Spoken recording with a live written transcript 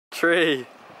3,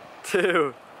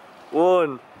 2,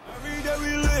 1. Every day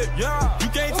we lit, yeah. You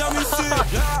can't tell me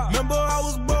shit, yeah. Remember I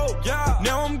was broke, yeah.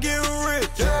 Now I'm getting rich,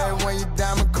 yeah. When you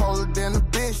diamond colder than a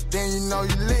bitch, then you know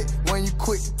you lit. When you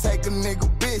quick to take a nigga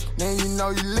bitch, then you know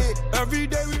you lit. Every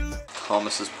day we lit.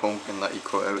 Thomas's pumpkin that he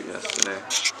cut out yesterday.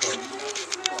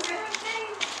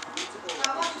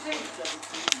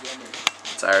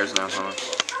 It's ours now,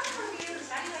 Thomas.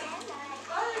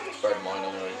 Better than mine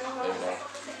anyway. Maybe not.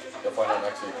 You'll find out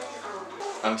next week.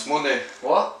 And it's Monday.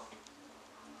 What?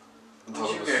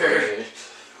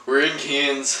 We're in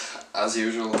Keane's as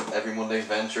usual. Every Monday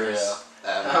adventures.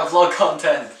 Yeah. Vlog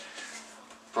content.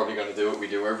 Probably gonna do what we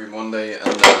do every Monday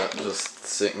and just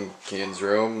sit in Keane's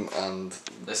room and.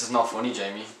 This is not funny,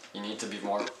 Jamie. You need to be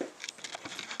more.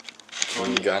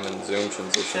 Gannon Zoom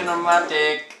transition.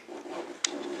 Cinematic.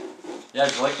 Yeah,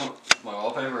 do you like my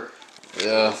wallpaper?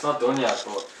 Yeah. It's not done yet,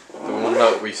 but the one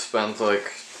that we spent like.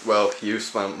 Well, you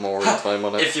spent more time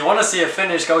on it. If you want to see it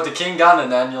finished, go to King Gannon,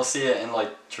 then you'll see it in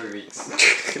like 3 weeks.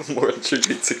 More than 3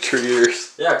 weeks, like 3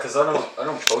 years. Yeah, because I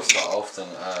don't post that often.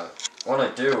 When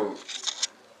I do,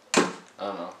 I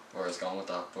don't know where it's going with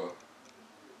that, but.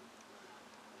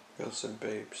 I said,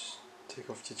 babes, take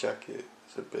off your jacket.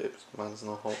 I said, babes, man's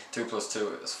not hot. 2 plus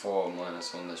 2 is 4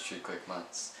 minus 1 is 3 quick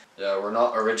maths. Yeah, we're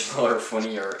not original or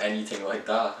funny or anything like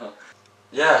that. Huh?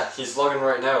 Yeah, he's vlogging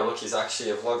right now. Look, he's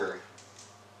actually a vlogger.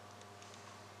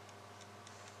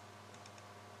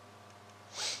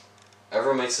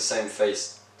 Everyone makes the same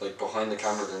face. Like behind the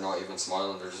camera, they're not even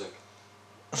smiling. They're just like,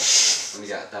 when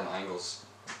you get them angles.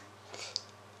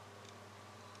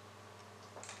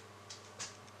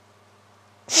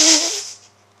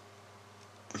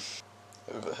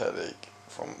 I have a headache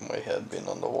from my head being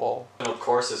on the wall. I'm doing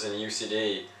courses in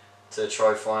UCD to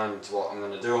try find what I'm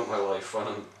gonna do with my life when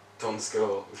I'm done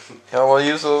school. Yeah, well,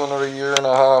 you still have another year and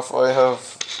a half. I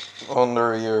have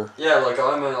under a year. Yeah, like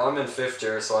I'm in 5th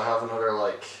year, so I have another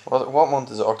like. What month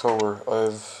is it? October. I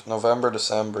have November,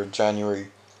 December,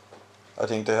 January. I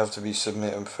think they have to be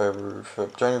submitted in February,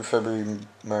 January, February,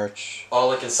 March. All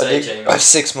I can say, Jamie, I have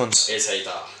 6 months. is hate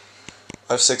that.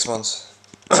 I have 6 months.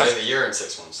 I have a year and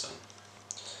 6 months then.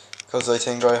 Because I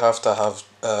think I have to have.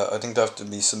 I think they have to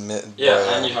be submitted. Yeah,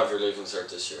 by, and you have your leaving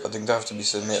cert this year. I think they have to be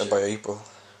submitted by April.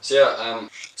 So yeah,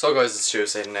 So guys, it's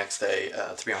Tuesday the next day.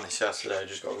 To be honest, yesterday I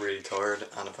just got really tired,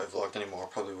 and if I vlogged anymore,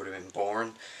 probably would have been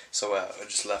boring. So I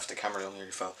just left the camera down.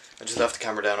 Nearly fell. I just left the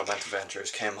camera down. I went to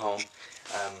Ventures, came home.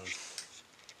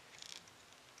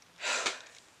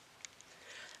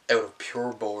 Out of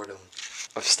pure boredom,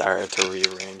 I've started to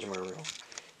rearrange my room.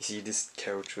 You see, this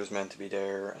couch was meant to be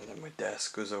there, and then my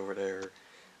desk was over there,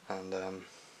 and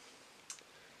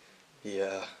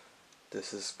yeah,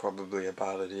 this is probably a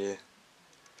bad idea.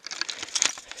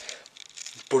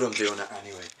 But I'm doing it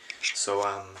anyway, so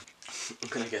I'm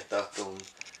gonna get that done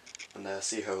and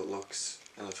see how it looks,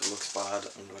 and if it looks bad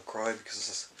I'm gonna cry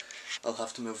because I'll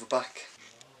have to move it back.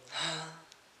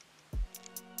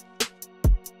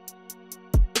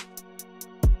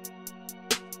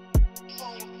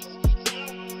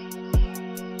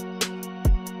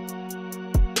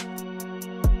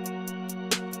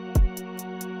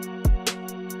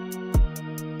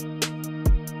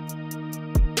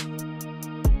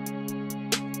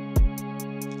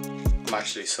 I'm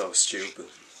actually so stupid.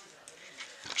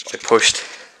 I pushed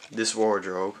this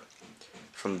wardrobe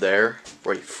from there,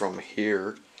 right from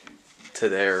here to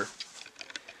there,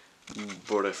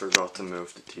 but I forgot to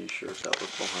move the t-shirt that was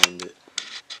behind it.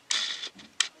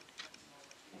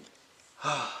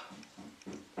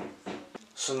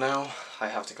 So now I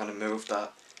have to kind of move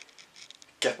that,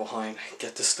 get behind,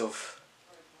 get the stuff,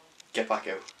 get back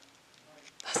out.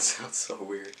 That sounds so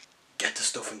weird. Get the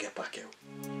stuff and get back out.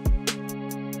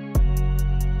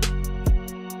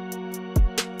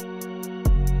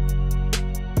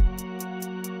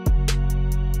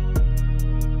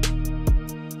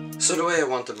 So the way I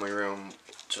wanted my room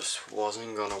just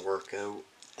wasn't gonna work out.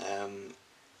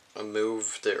 I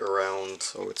moved it around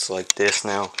so it's like this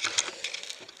now.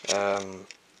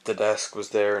 The desk was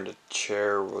there and the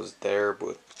chair was there,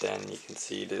 but then you can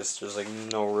see there's like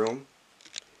no room.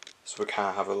 So we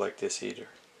can't have it like this either.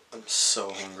 I'm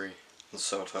so hungry and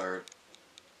so tired.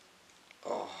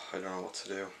 Oh, I don't know what to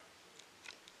do.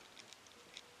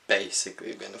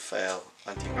 Basically been a fail.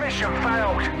 I think Mission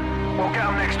failed. We'll get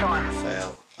them next time.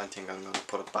 Fail. I think I'm gonna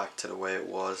put it back to the way it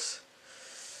was.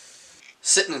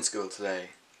 Sitting in school today,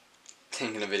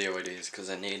 thinking of video ideas because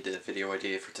I need the video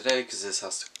idea for today because this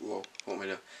has to. Whoa, what am I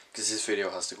doing? Because this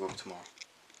video has to go up tomorrow.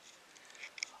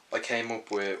 I came up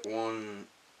with 1,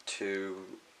 2,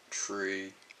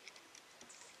 3,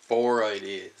 4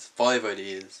 ideas, 5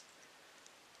 ideas,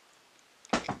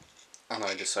 and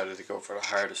I decided to go for the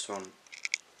hardest one,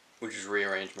 which is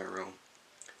rearrange my room.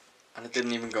 And it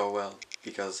didn't even go well,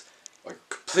 because I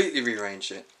completely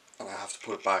rearranged it, and I have to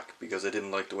put it back because I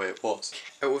didn't like the way it was.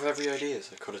 Out of every idea,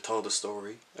 I could have told a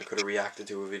story, I could have reacted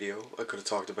to a video, I could have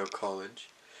talked about college,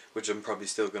 which I'm probably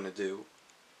still going to do.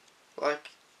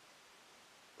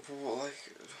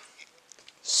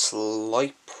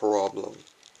 Slight problem.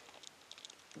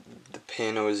 The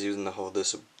pin I was using to hold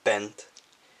this bent,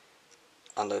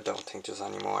 and I don't think there's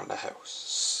any more in the house,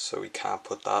 so we can't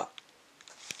put that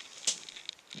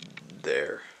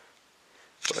there.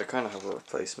 But I kind of have a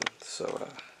replacement, so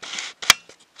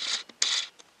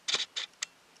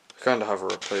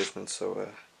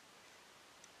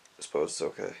I suppose it's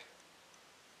okay.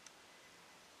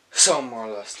 So I'm more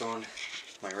or less done.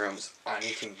 My room's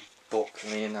anything but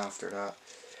clean after that.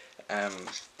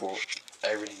 But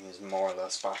everything is more or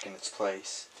less back in its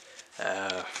place.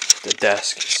 The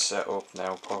desk is set up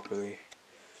now properly.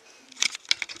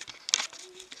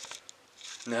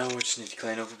 Now I just need to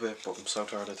clean up a bit, but I'm so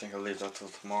tired I think I'll leave that till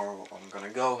tomorrow. I'm gonna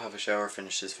go have a shower,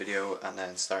 finish this video, and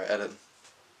then start editing.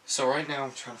 So right now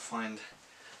I'm trying to find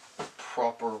a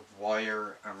proper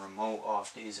wire and remote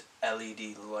off these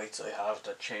LED lights I have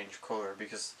that change colour,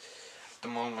 because at the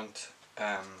moment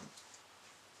I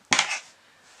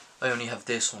only have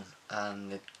this one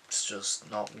and it's just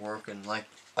not working. Like,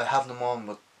 I have them on,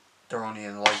 but they're only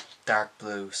in light dark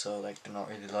blue, so like they're not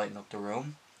really lighting up the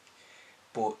room.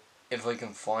 But if I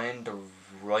can find the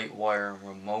right wire and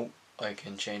remote, I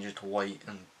can change it to white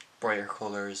and brighter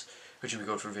colours, which will be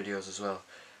good for videos as well.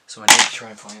 So I need to try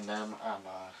and find them, and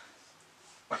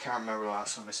I can't remember the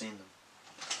last time I seen them.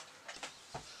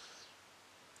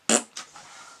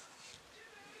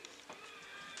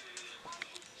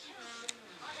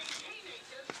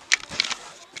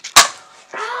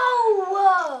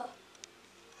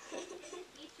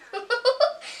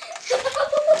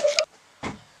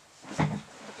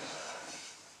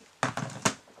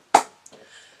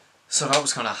 So that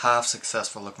was kind of half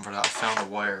successful looking for that. I found a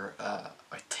wire.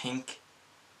 I think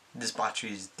this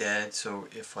battery is dead, so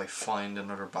if I find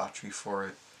another battery for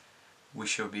it, we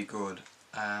should be good.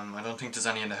 I don't think there's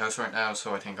any in the house right now,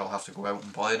 so I think I'll have to go out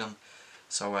and buy them.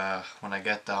 So when I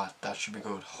get that, that should be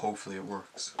good. Hopefully it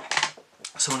works.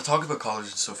 So when I talk about college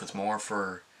and stuff, it's more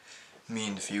for me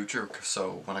in the future,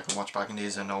 so when I can watch back in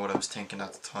these, I know what I was thinking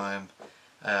at the time.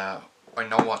 I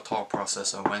know what thought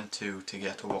process I went to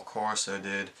get to what course I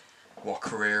did, what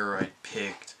career I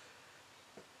picked,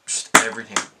 just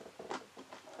everything.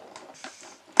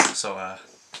 So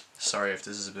sorry if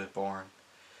this is a bit boring,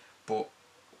 but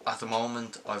at the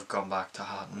moment I've gone back to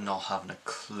not having a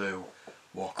clue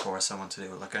what course I want to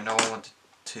do. Like, I know I want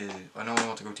to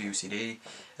go to UCD.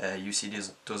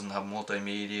 UCD doesn't have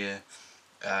multimedia.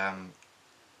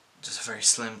 There's a very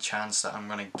slim chance that I'm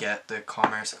gonna get the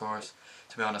commerce course.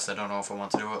 To be honest, I don't know if I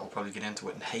want to do it. I'll probably get into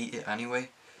it and hate it anyway.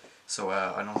 So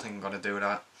I don't think I'm gonna do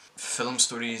that. Film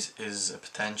studies is a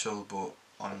potential, but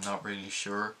I'm not really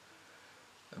sure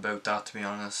about that, to be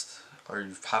honest. Or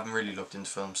haven't really looked into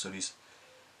film studies.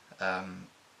 To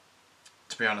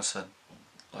be honest,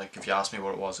 like, if you asked me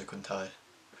what it was, I couldn't tell you.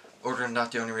 Other than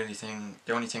that, the only thing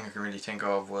I can really think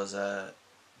of was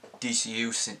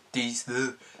DCU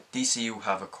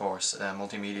have a course, a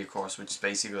multimedia course, which is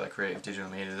basically like creative digital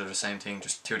media. They're the same thing,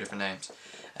 just two different names.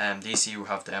 DCU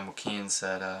have them. What Keane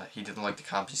said, he didn't like the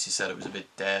campus. He said it was a bit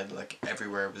dead, like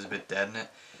everywhere was a bit dead in it.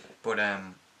 But I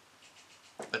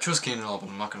trust Keane and all, but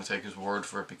I'm not going to take his word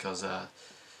for it, because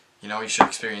you know, you should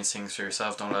experience things for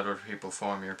yourself. Don't let other people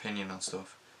form your opinion on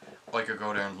stuff. I could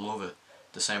go there and love it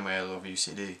the same way I love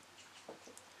UCD.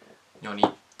 The only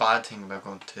bad thing about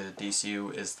going to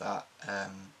DCU is that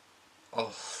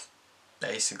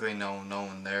basically no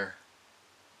one there.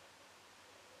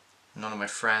 None of my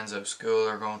friends out of school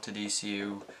are going to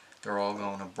DCU. They're all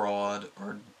going abroad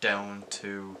or down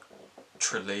to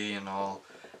Tralee and all.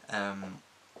 I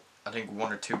think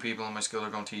 1 or 2 people in my school are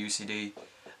going to UCD.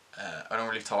 I don't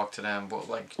really talk to them, but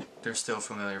like, they're still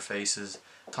familiar faces.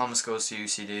 Thomas goes to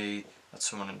UCD. That's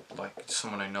someone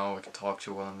I know I can talk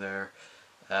to while I'm there.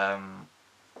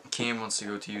 Keane wants to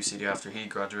go to UCD after he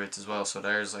graduates as well, so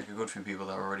there's like a good few people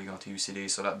that are already going to UCD,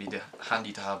 so that'd be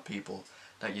handy to have people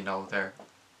that you know there.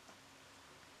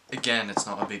 Again, it's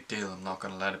not a big deal. I'm not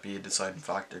going to let it be a deciding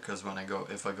factor, because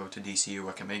if I go to DCU,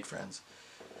 I can make friends.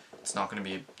 It's not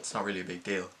really a big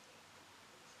deal.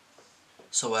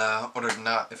 So other than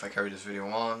that, if I carry this video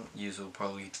on, you will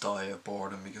probably die of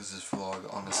boredom, because this vlog,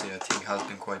 honestly, I think has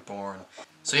been quite boring.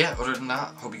 So yeah, other than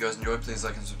that, hope you guys enjoyed. Please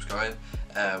like and subscribe.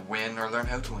 Win or learn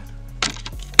how to win.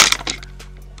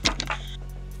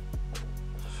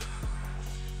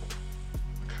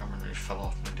 The camera really fell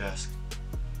off my desk.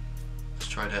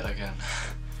 try that again.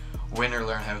 Win or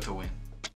learn how to win.